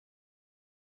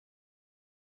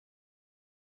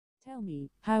Tell me,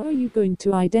 how are you going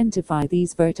to identify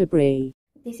these vertebrae?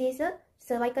 This is a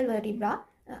cervical vertebra.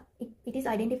 It is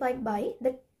identified by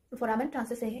the foramen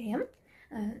transverse atrium.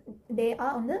 They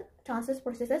are on the transverse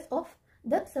processes of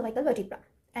the cervical vertebra,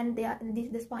 and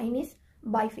the spine is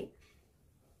bifid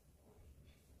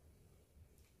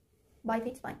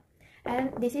spine.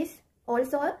 And this is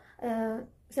also a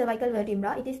cervical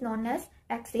vertebra. It is known as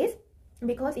axis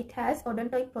because it has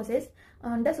odontoid process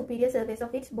on the superior surface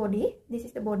of its body. This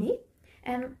is the body,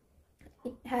 and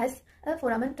it has a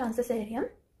foramen transverse atrium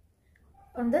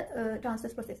on the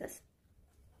transverse processes.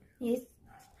 Yes,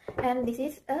 and this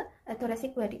is a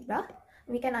thoracic vertebra.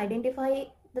 We can identify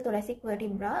the thoracic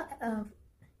vertebra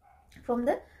from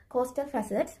the costal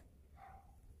facets.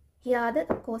 Here are the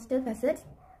costal facets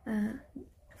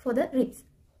for the ribs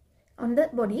on the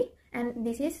body, and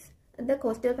this is the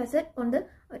costal facet on the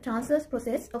transverse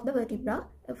process of the vertebra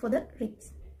for the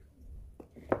ribs.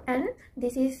 And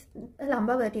this is a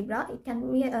lumbar vertebra. It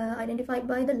can be identified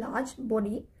by the large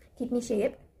body, kidney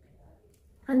shape,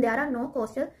 and there are no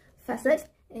costal facets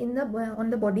in the on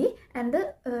the body and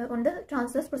on the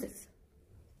transverse process.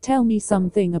 Tell me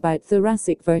something about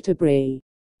thoracic vertebrae.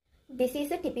 This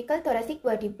is a typical thoracic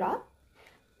vertebra.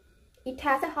 It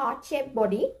has a heart-shaped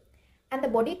body, and the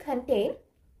body contains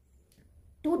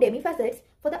two demifacets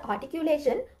for the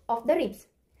articulation of the ribs.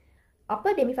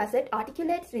 Upper demifacet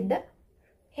articulates with the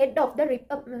head of the rib,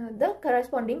 the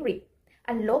corresponding rib,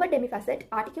 and lower demifacet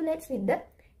articulates with the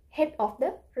head of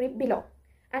the rib below.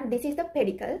 And this is the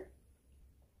pedicle,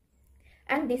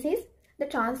 and this is the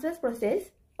transverse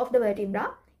process of the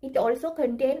vertebra. It also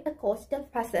contains a costal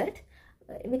facet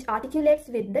which articulates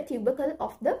with the tubercle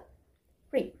of the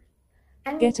rib.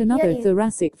 And get another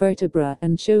thoracic vertebra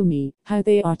and show me how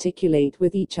they articulate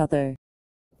with each other.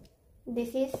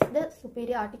 This is the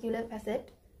superior articular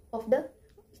facet of the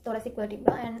thoracic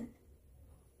vertebra, and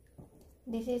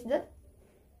this is the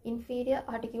inferior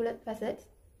articular facets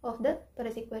of the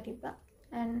thoracic vertebra,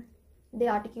 and they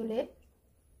articulate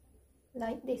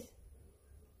like this.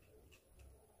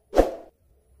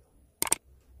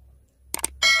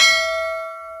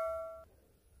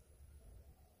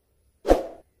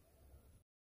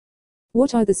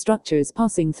 What are the structures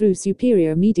passing through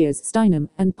superior mediastinum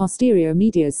and posterior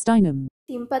mediastinum?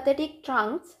 Sympathetic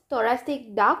trunks,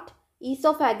 thoracic duct,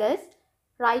 esophagus,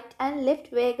 right and left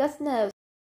vagus nerves.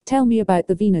 Tell me about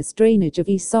the venous drainage of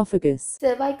esophagus.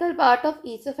 Cervical part of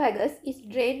esophagus is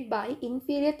drained by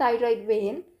inferior thyroid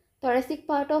vein. Thoracic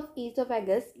part of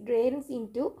esophagus drains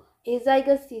into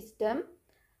azygous system.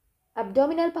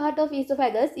 Abdominal part of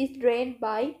esophagus is drained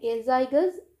by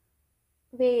azygous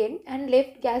vein and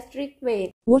left gastric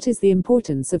vein. What is the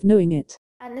importance of knowing it?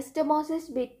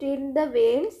 Anastomosis between the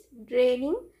veins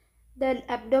draining the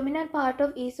abdominal part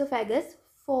of esophagus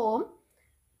form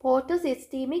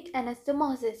portosystemic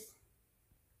anastomosis.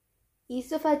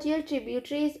 Esophageal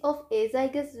tributaries of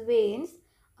azygous veins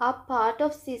are part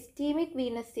of systemic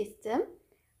venous system,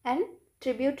 and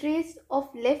tributaries of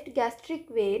left gastric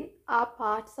vein are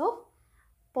parts of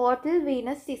portal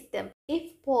venous system.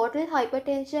 If portal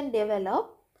hypertension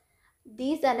develops,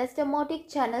 these anastomotic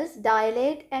channels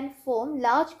dilate and form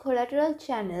large collateral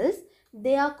channels.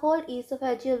 They are called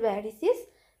esophageal varices.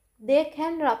 They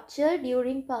can rupture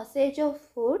during passage of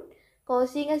food,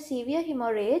 causing a severe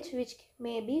hemorrhage which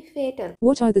may be fatal.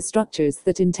 What are the structures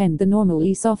that intend the normal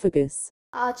esophagus?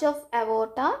 Arch of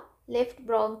aorta, left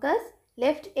bronchus,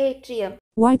 left atrium.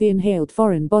 Why the inhaled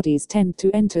foreign bodies tend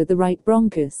to enter the right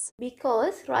bronchus?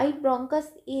 Because right bronchus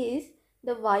is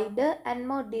the wider and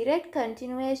more direct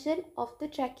continuation of the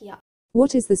trachea.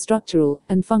 What is the structural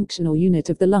and functional unit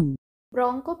of the lung?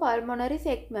 Bronchopulmonary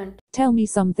segment. Tell me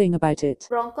something about it.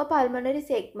 Bronchopulmonary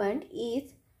segment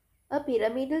is a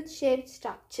pyramidal shaped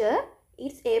structure.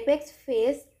 Its apex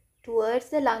faces towards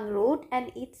the lung root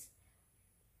and its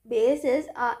bases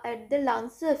are at the lung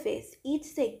surface. Each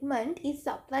segment is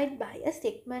supplied by a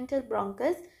segmental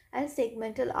bronchus and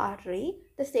segmental artery.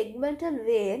 The segmental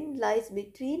vein lies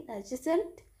between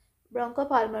adjacent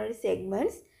bronchopulmonary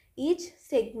segments. Each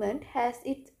segment has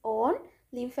its own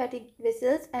lymphatic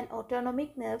vessels and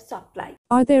autonomic nerve supply.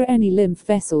 Are there any lymph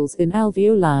vessels in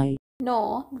alveoli?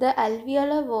 No, the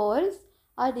alveolar walls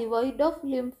are devoid of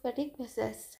lymphatic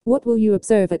vessels. What will you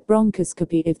observe at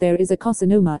bronchoscopy if there is a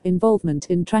carcinoma involvement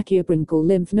in tracheobronchial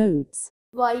lymph nodes?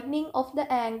 Widening of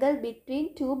the angle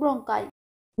between two bronchi.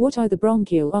 What are the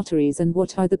bronchial arteries and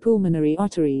what are the pulmonary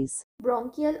arteries?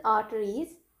 Bronchial arteries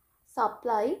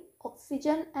supply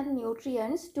oxygen and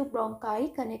nutrients to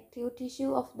bronchi, connective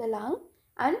tissue of the lung,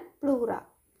 and pleura.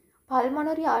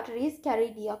 Pulmonary arteries carry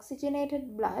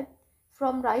deoxygenated blood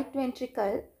from right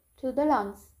ventricle to the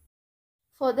lungs.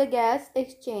 for the gas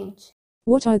exchange.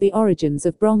 What are the origins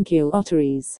of bronchial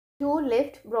arteries? Two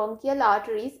left bronchial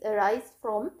arteries arise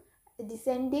from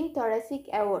descending thoracic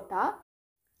aorta,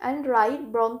 and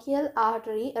right bronchial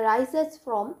artery arises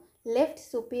from left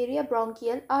superior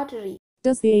bronchial artery.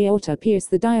 Does the aorta pierce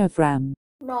the diaphragm?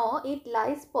 No, it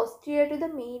lies posterior to the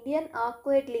median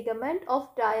arcuate ligament of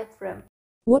diaphragm.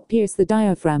 What pierce the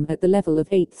diaphragm at the level of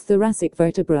 8th thoracic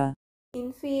vertebra?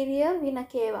 Inferior vena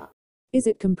cava. Is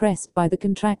it compressed by the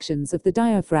contractions of the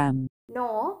diaphragm?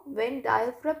 No, when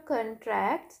diaphragm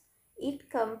contracts, it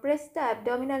compresses the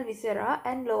abdominal viscera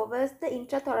and lowers the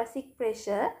intrathoracic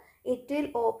pressure. It will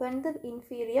open the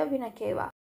inferior vena cava.